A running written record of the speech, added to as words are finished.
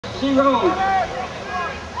0.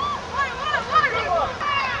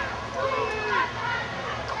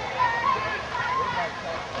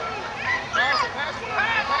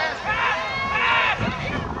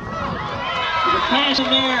 Pass in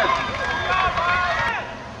there.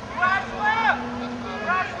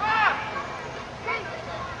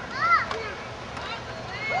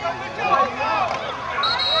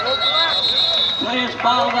 Play is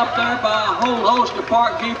balled up there by a whole host of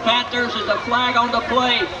Parkview Panthers as a flag on the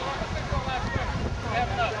play.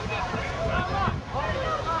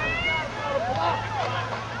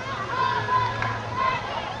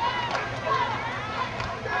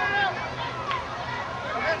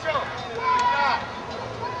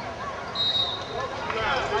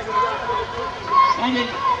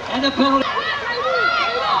 And the penalty.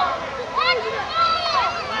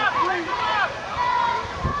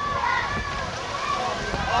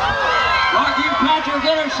 Parkview Patriots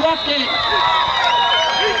intercepted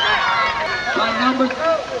by number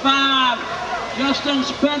 5, Justin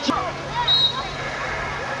Spencer.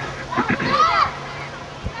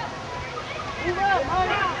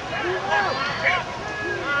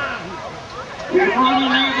 Running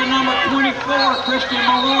there to number 24, Christian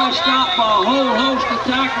Malloy, stopped by a whole host of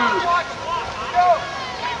tacklers.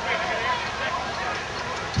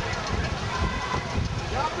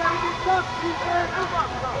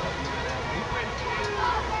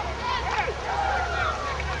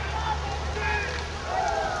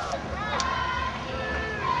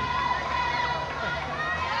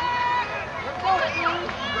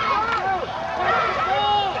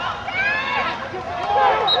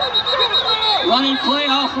 Running play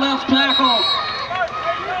off left tackle.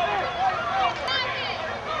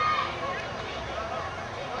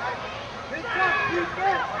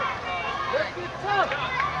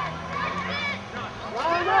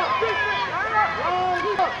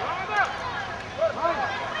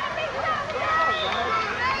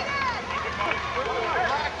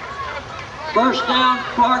 First down,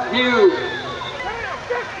 Parkview.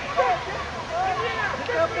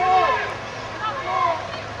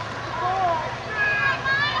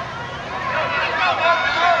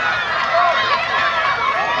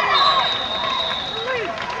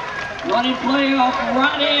 Running play off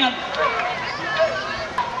right end.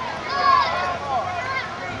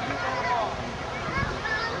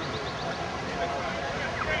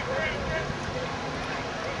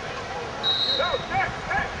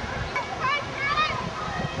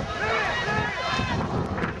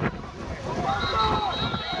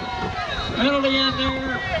 Penalty in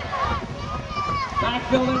there.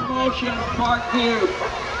 Backfield in motion, Parkview.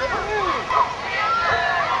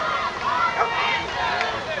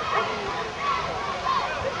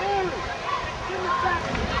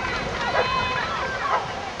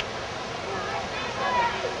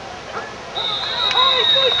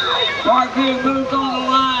 Parkview moves on the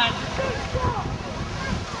line.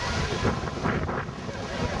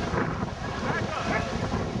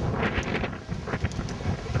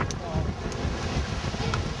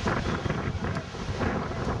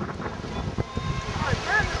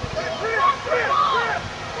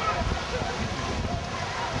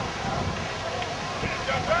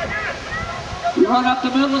 You run up the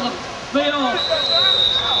middle of the field.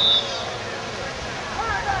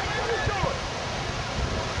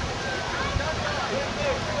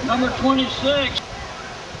 Number 26.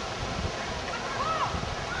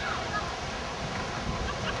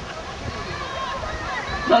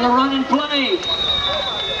 Another running play.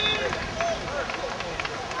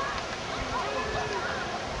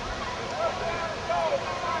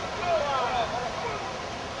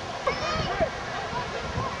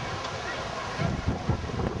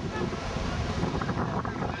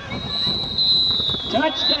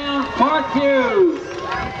 Touchdown, Parkview.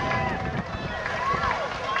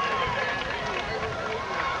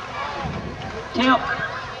 Temp.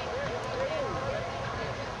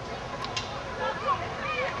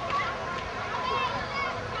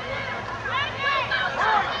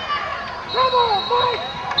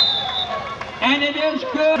 And it is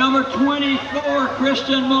good. Number 24,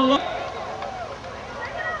 Christian Malone.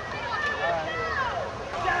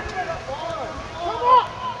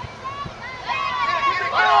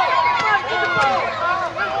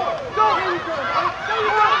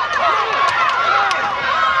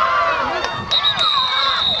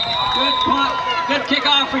 Good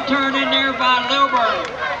kickoff return in there by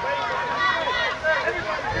Lilburn.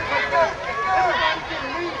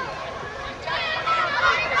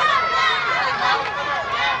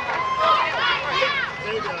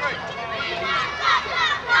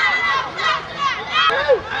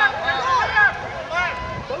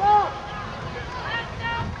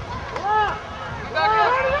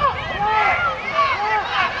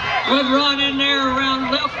 Good run in there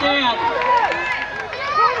around left end.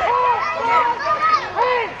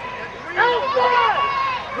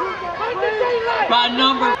 By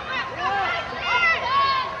number.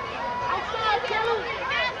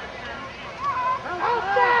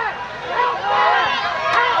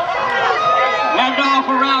 Hand off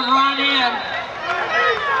around right end.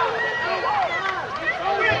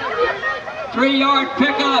 3-yard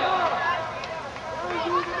pickup.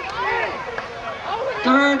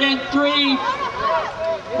 3rd and 3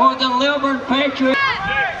 for the Lilburn Patriots.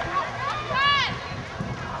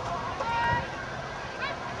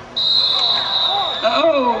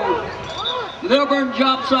 Oh, Lilburn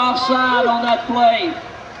jumps offside on that play.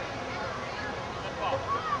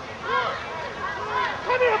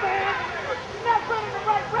 Come here, man. You're not running the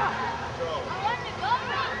right route.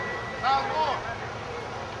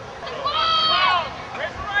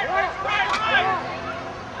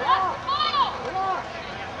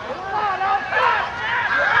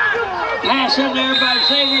 Pass in there by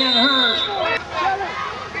Xavier Hurst.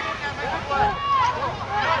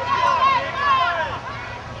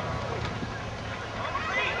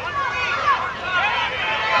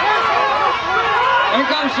 Here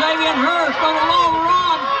comes Xavier Hurst on a long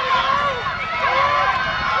run.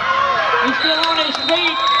 He's still on his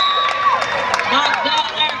feet. Knocked down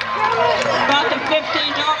there about the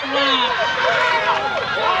 15-yard line.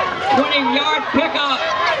 20-yard pickup.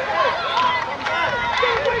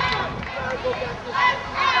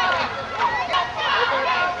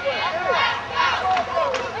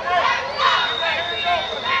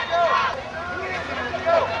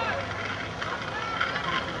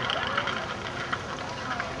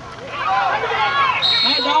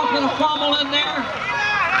 Hand off with a fumble in there.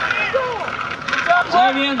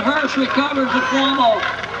 Xavier Hurst recovers the fumble.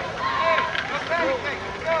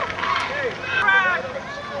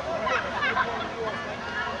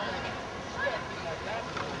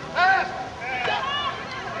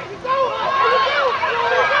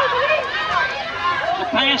 The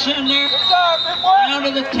pass in there down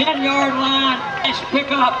to the 10-yard line. Nice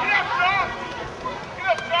pickup.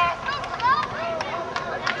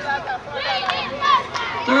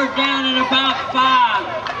 Third down and about 5.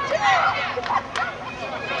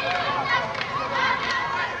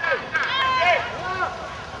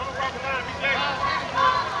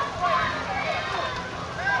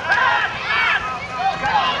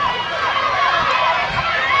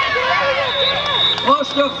 Close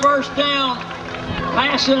to a first down.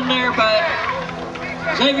 Pass in there by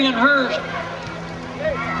Xavier Hurst.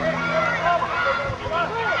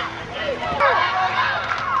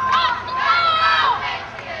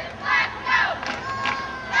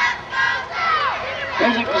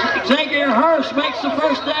 Xavier Hurst makes the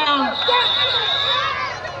first down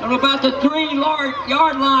on about the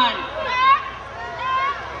 3-yard line.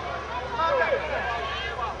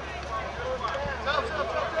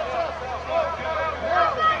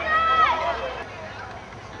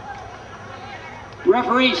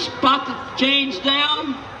 Referee spot the chains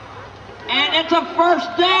down, and it's a first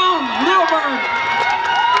down, Lilburn.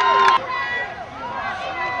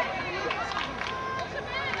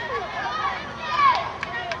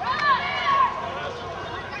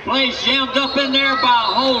 Plays jammed up in there by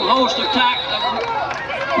a whole host of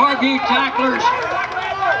Parkview tacklers.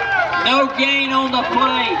 No gain on the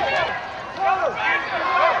play.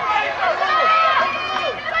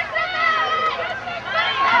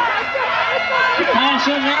 The pass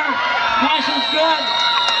in there. Pass is good.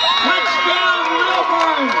 Touchdown,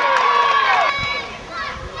 Lilburn.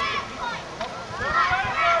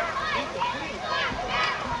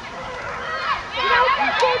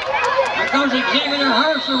 There goes Xavier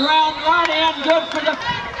Hurst around right end, good for the...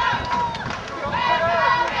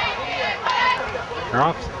 You're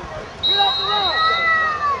off. Get off the run.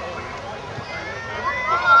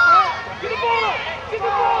 Get the ball up. Get the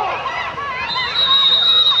ball.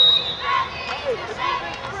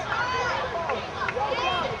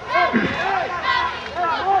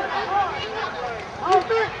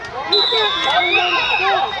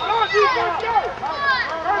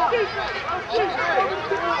 Defense.